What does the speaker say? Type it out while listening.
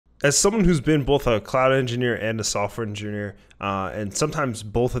As someone who's been both a cloud engineer and a software engineer, and sometimes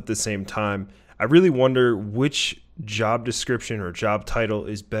both at the same time, I really wonder which job description or job title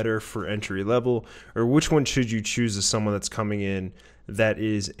is better for entry level, or which one should you choose as someone that's coming in that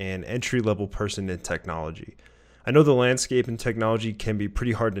is an entry level person in technology. I know the landscape in technology can be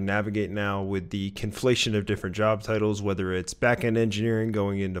pretty hard to navigate now with the conflation of different job titles, whether it's back-end engineering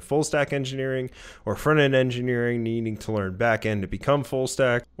going into full-stack engineering, or front-end engineering needing to learn back-end to become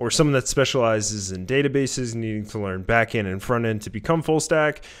full-stack, or someone that specializes in databases needing to learn back-end and front-end to become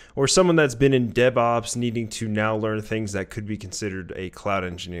full-stack, or someone that's been in DevOps needing to now learn things that could be considered a cloud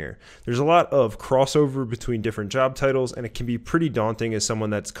engineer. There's a lot of crossover between different job titles, and it can be pretty daunting as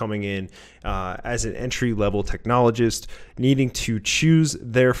someone that's coming in as an entry-level technologist needing to choose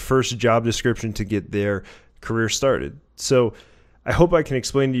their first job description to get their career started. So I hope I can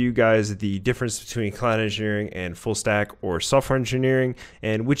explain to you guys the difference between cloud engineering and full stack or software engineering,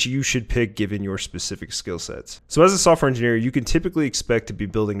 and which you should pick given your specific skill sets. So as a software engineer, you can typically expect to be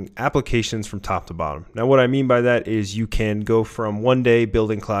building applications from top to bottom. Now, what I mean by that is you can go from one day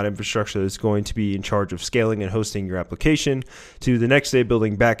building cloud infrastructure that's going to be in charge of scaling and hosting your application, to the next day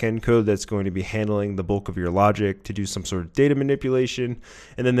building back-end code that's going to be handling the bulk of your logic to do some sort of data manipulation.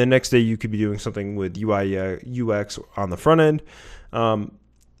 And then the next day you could be doing something with UI, UX on the front end.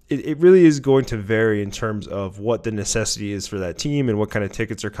 It really is going to vary in terms of what the necessity is for that team and what kind of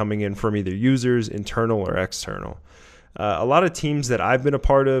tickets are coming in from either users, internal or external. A lot of teams that I've been a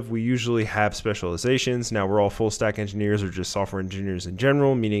part of, we usually have specializations. Now, we're all full stack engineers or just software engineers in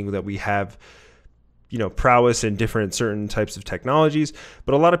general, meaning that we have prowess in different certain types of technologies,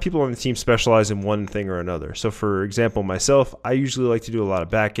 but a lot of people on the team specialize in one thing or another. So for example, myself, I usually like to do a lot of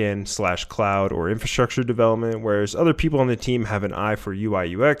backend / cloud or infrastructure development, whereas other people on the team have an eye for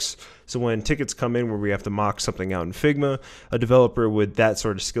UI UX. So when tickets come in where we have to mock something out in Figma, a developer with that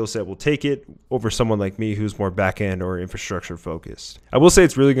sort of skill set will take it over someone like me who's more backend or infrastructure focused. I will say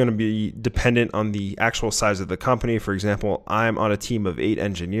it's really going to be dependent on the actual size of the company. For example, I'm on a team of 8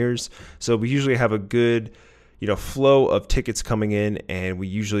 engineers, so we usually have a good flow of tickets coming in, and we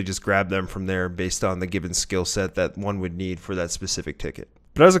usually just grab them from there based on the given skill set that one would need for that specific ticket.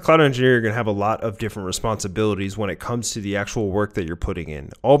 But as a cloud engineer, you're going to have a lot of different responsibilities when it comes to the actual work that you're putting in.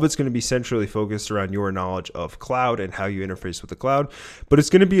 All of it's going to be centrally focused around your knowledge of cloud and how you interface with the cloud, but it's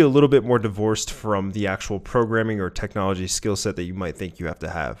going to be a little bit more divorced from the actual programming or technology skill set that you might think you have to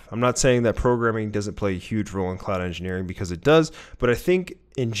have. I'm not saying that programming doesn't play a huge role in cloud engineering, because it does, but I think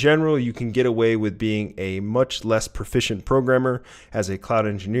in general, you can get away with being a much less proficient programmer as a cloud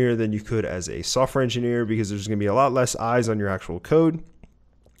engineer than you could as a software engineer, because there's going to be a lot less eyes on your actual code.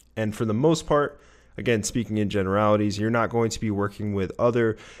 And for the most part, again, speaking in generalities, you're not going to be working with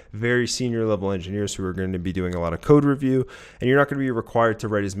other very senior level engineers who are going to be doing a lot of code review, and you're not going to be required to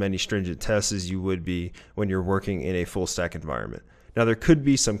write as many stringent tests as you would be when you're working in a full stack environment. Now, there could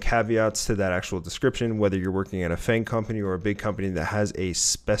be some caveats to that actual description, whether you're working at a FANG company or a big company that has a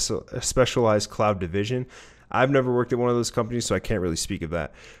specialized cloud division. I've never worked at one of those companies, so I can't really speak of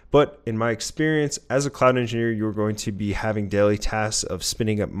that. But in my experience, as a cloud engineer, you're going to be having daily tasks of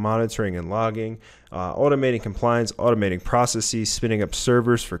spinning up monitoring and logging, automating compliance, automating processes, spinning up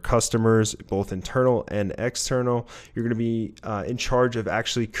servers for customers, both internal and external. You're going to be in charge of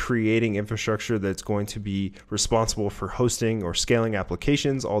actually creating infrastructure that's going to be responsible for hosting or scaling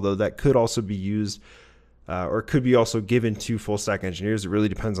applications, although that could also be used or could be also given to full stack engineers. It really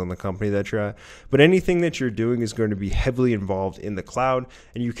depends on the company that you're at. But anything that you're doing is going to be heavily involved in the cloud,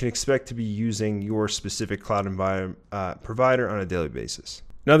 and you can expect to be using your specific cloud provider on a daily basis.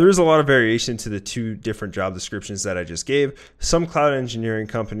 Now, there is a lot of variation to the 2 different job descriptions that I just gave. Some cloud engineering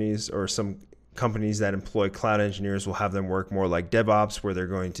companies, or some companies that employ cloud engineers, will have them work more like DevOps, where they're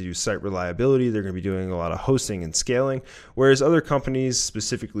going to do site reliability. They're going to be doing a lot of hosting and scaling, whereas other companies,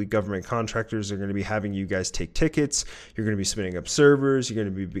 specifically government contractors, are going to be having you guys take tickets. You're going to be spinning up servers. You're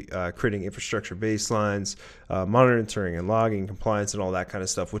going to be creating infrastructure baselines, monitoring and logging, compliance, and all that kind of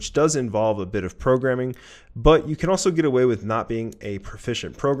stuff, which does involve a bit of programming. But you can also get away with not being a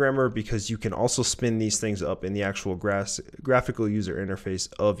proficient programmer, because you can also spin these things up in the actual graphical user interface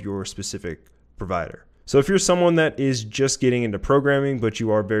of your specific provider. So if you're someone that is just getting into programming, but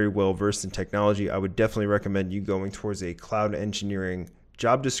you are very well versed in technology, I would definitely recommend you going towards a cloud engineering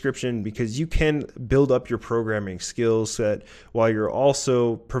job description, because you can build up your programming skill set while you're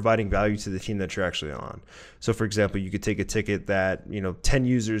also providing value to the team that you're actually on. So for example, you could take a ticket that 10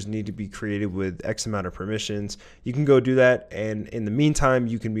 users need to be created with X amount of permissions. You can go do that, and in the meantime,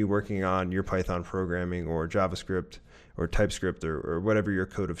 you can be working on your Python programming or JavaScript or TypeScript or whatever your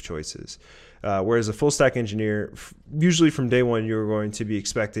code of choice is. Whereas a full stack engineer, usually from day one, you're going to be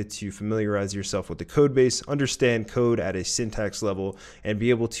expected to familiarize yourself with the code base, understand code at a syntax level, and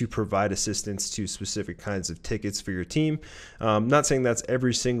be able to provide assistance to specific kinds of tickets for your team. Not saying that's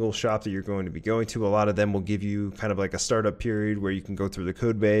every single shop that you're going to be going to. A lot of them will give you kind of like a startup period where you can go through the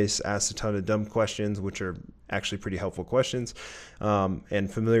code base, ask a ton of dumb questions, which are actually pretty helpful questions,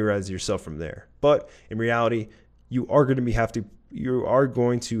 and familiarize yourself from there. But in reality, you are going to have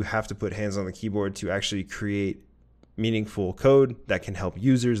to put hands on the keyboard to actually create meaningful code that can help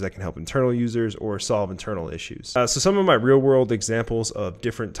users, that can help internal users, or solve internal issues. So some of my real world examples of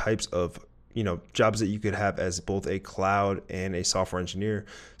different types of jobs that you could have as both a cloud and a software engineer.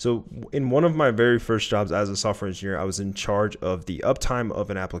 So in one of my very first jobs as a software engineer, I was in charge of the uptime of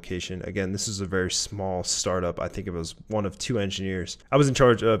an application. Again, this is a very small startup. I think it was one of 2 engineers. I was in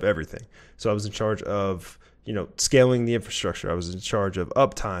charge of everything. So I was in charge of scaling the infrastructure. I was in charge of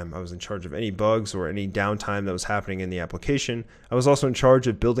uptime. I was in charge of any bugs or any downtime that was happening in the application. I was also in charge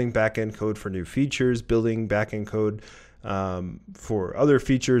of building backend code for new features, building backend code for other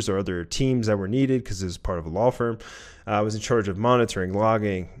features or other teams that were needed because it was part of a law firm. I was in charge of monitoring,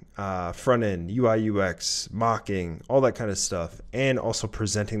 logging, front end, UI, UX, mocking, all that kind of stuff, and also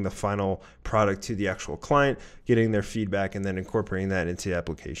presenting the final product to the actual client, getting their feedback, and then incorporating that into the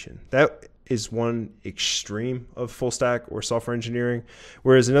application. That is one extreme of full stack or software engineering.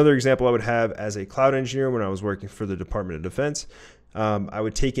 Whereas another example I would have as a cloud engineer when I was working for the Department of Defense, I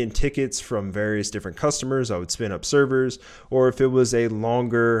would take in tickets from various different customers. I would spin up servers, or if it was a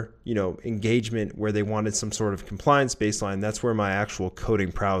longer, engagement where they wanted some sort of compliance baseline, that's where my actual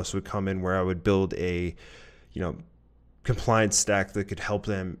coding prowess would come in, where I would build a, compliance stack that could help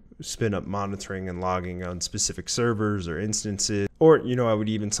them spin up monitoring and logging on specific servers or instances. Or, I would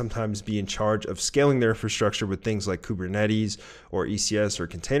even sometimes be in charge of scaling their infrastructure with things like Kubernetes or ECS or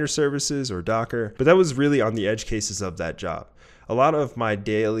container services or Docker. But that was really on the edge cases of that job. A lot of my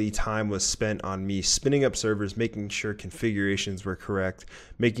daily time was spent on me spinning up servers, making sure configurations were correct,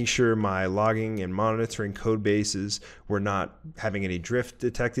 making sure my logging and monitoring code bases were not having any drift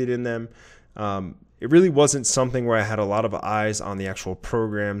detected in them. It really wasn't something where I had a lot of eyes on the actual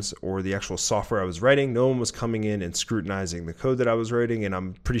programs or the actual software I was writing. No one was coming in and scrutinizing the code that I was writing. And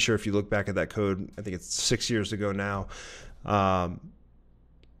I'm pretty sure if you look back at that code, I think it's 6 years ago now, I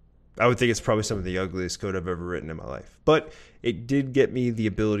would think it's probably some of the ugliest code I've ever written in my life. But it did get me the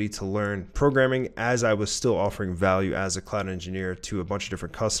ability to learn programming as I was still offering value as a cloud engineer to a bunch of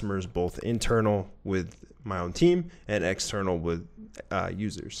different customers, both internal with my own team and external with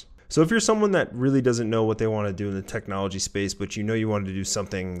users. So if you're someone that really doesn't know what they want to do in the technology space, but you want to do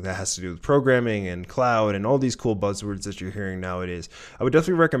something that has to do with programming and cloud and all these cool buzzwords that you're hearing nowadays, I would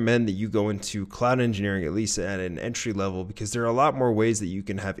definitely recommend that you go into cloud engineering, at least at an entry level, because there are a lot more ways that you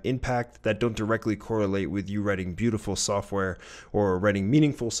can have impact that don't directly correlate with you writing beautiful software or writing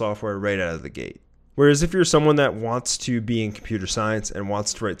meaningful software right out of the gate. Whereas if you're someone that wants to be in computer science and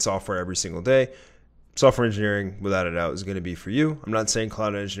wants to write software every single day, software engineering, without a doubt, is going to be for you. I'm not saying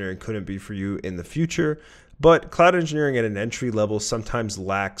cloud engineering couldn't be for you in the future, but cloud engineering at an entry level sometimes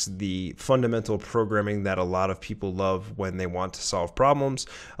lacks the fundamental programming that a lot of people love when they want to solve problems.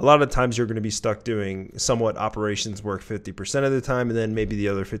 A lot of times you're going to be stuck doing somewhat operations work 50% of the time, and then maybe the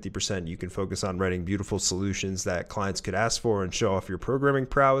other 50% you can focus on writing beautiful solutions that clients could ask for and show off your programming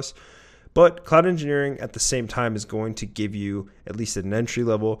prowess. But cloud engineering at the same time is going to give you, at least at an entry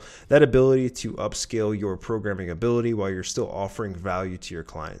level, that ability to upscale your programming ability while you're still offering value to your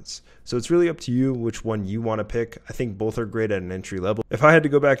clients. So it's really up to you which one you want to pick. I think both are great at an entry level. If I had to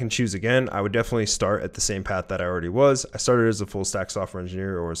go back and choose again, I would definitely start at the same path that I already was. I started as a full stack software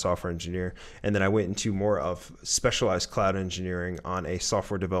engineer or a software engineer, and then I went into more of specialized cloud engineering on a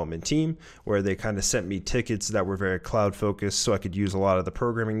software development team where they kind of sent me tickets that were very cloud focused so I could use a lot of the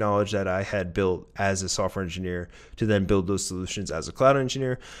programming knowledge that I had built as a software engineer to then build those solutions as a cloud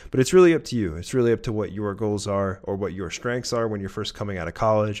engineer. But it's really up to you. It's really up to what your goals are or what your strengths are when you're first coming out of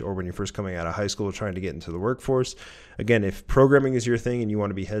college or when you're first coming out of high school trying to get into the workforce. Again, if programming is your thing and you want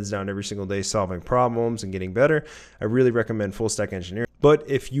to be heads down every single day solving problems and getting better, I really recommend full stack engineering. But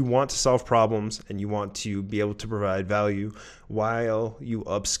if you want to solve problems and you want to be able to provide value while you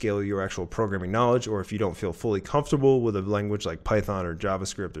upscale your actual programming knowledge, or if you don't feel fully comfortable with a language like Python or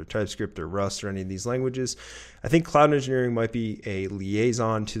JavaScript or TypeScript or Rust or any of these languages, I think cloud engineering might be a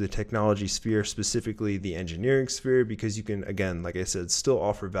liaison to the technology sphere, specifically the engineering sphere, because you can, again, like I said, still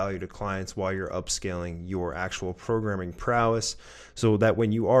offer value to clients while you're upscaling your actual programming prowess, so that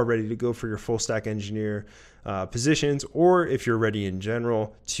when you are ready to go for your full stack engineer positions, or if you're ready in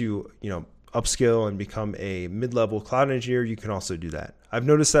general to, upskill and become a mid-level cloud engineer, you can also do that. I've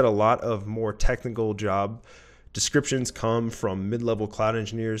noticed that a lot of more technical job descriptions come from mid-level cloud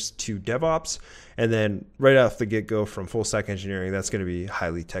engineers to DevOps, and then right off the get-go from full stack engineering, that's going to be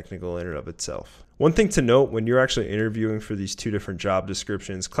highly technical in and of itself. One thing to note when you're actually interviewing for these two different job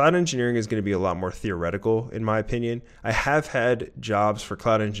descriptions, cloud engineering is going to be a lot more theoretical in my opinion. I have had jobs for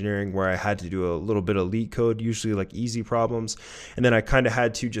cloud engineering where I had to do a little bit of leak code, usually like easy problems, and then I kind of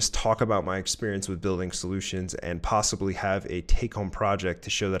had to just talk about my experience with building solutions and possibly have a take-home project to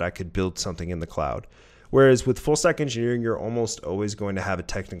show that I could build something in the cloud. Whereas with full stack engineering, you're almost always going to have a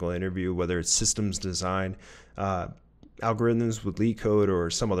technical interview, whether it's systems design, algorithms with LeetCode or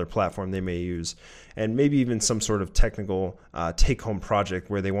some other platform they may use, and maybe even some sort of technical take-home project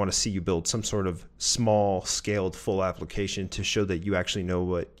where they want to see you build some sort of small scaled full application to show that you actually know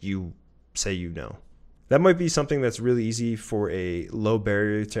what you say you know. That might be something that's really easy for a low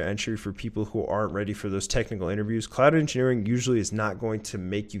barrier to entry for people who aren't ready for those technical interviews. Cloud engineering usually is not going to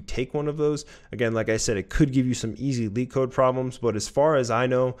make you take one of those. Again, like I said, it could give you some easy LeetCode problems, but as far as I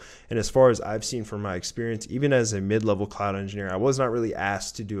know, and as far as I've seen from my experience, even as a mid-level cloud engineer, I was not really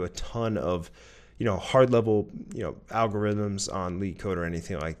asked to do a ton of hard level, algorithms on LeetCode or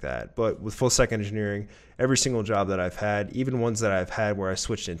anything like that. But with full stack engineering, every single job that I've had, even ones that I've had where I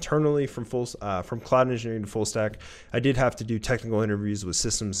switched internally from cloud engineering to full stack, I did have to do technical interviews with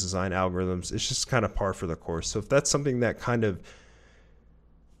systems design algorithms. It's just kind of par for the course. So if that's something that kind of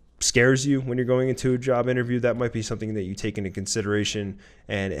scares you when you're going into a job interview, that might be something that you take into consideration,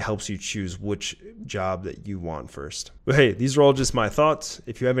 and it helps you choose which job that you want first. But hey, these are all just my thoughts.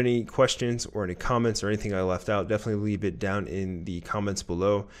 If you have any questions or any comments or anything I left out, definitely leave it down in the comments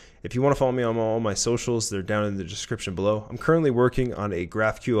below. If you want to follow me on all my socials, they're down in the description below. I'm currently working on a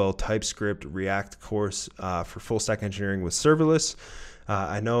GraphQL, TypeScript, React course for full stack engineering with serverless.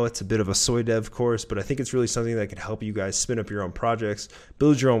 I know it's a bit of a soy dev course, but I think it's really something that can help you guys spin up your own projects,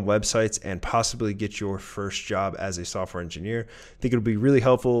 build your own websites, and possibly get your first job as a software engineer. I think it'll be really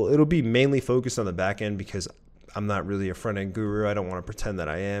helpful. It'll be mainly focused on the back end because I'm not really a front-end guru. I don't want to pretend that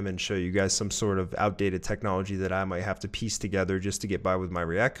I am and show you guys some sort of outdated technology that I might have to piece together just to get by with my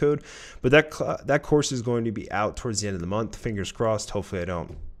React code. But that course is going to be out towards the end of the month. Fingers crossed. Hopefully I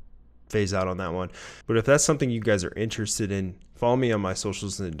don't phase out on that one. But if that's something you guys are interested in, follow me on my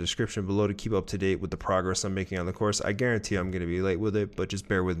socials in the description below to keep up to date with the progress I'm making on the course. I guarantee I'm going to be late with it, but just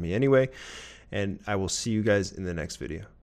bear with me anyway. And I will see you guys in the next video.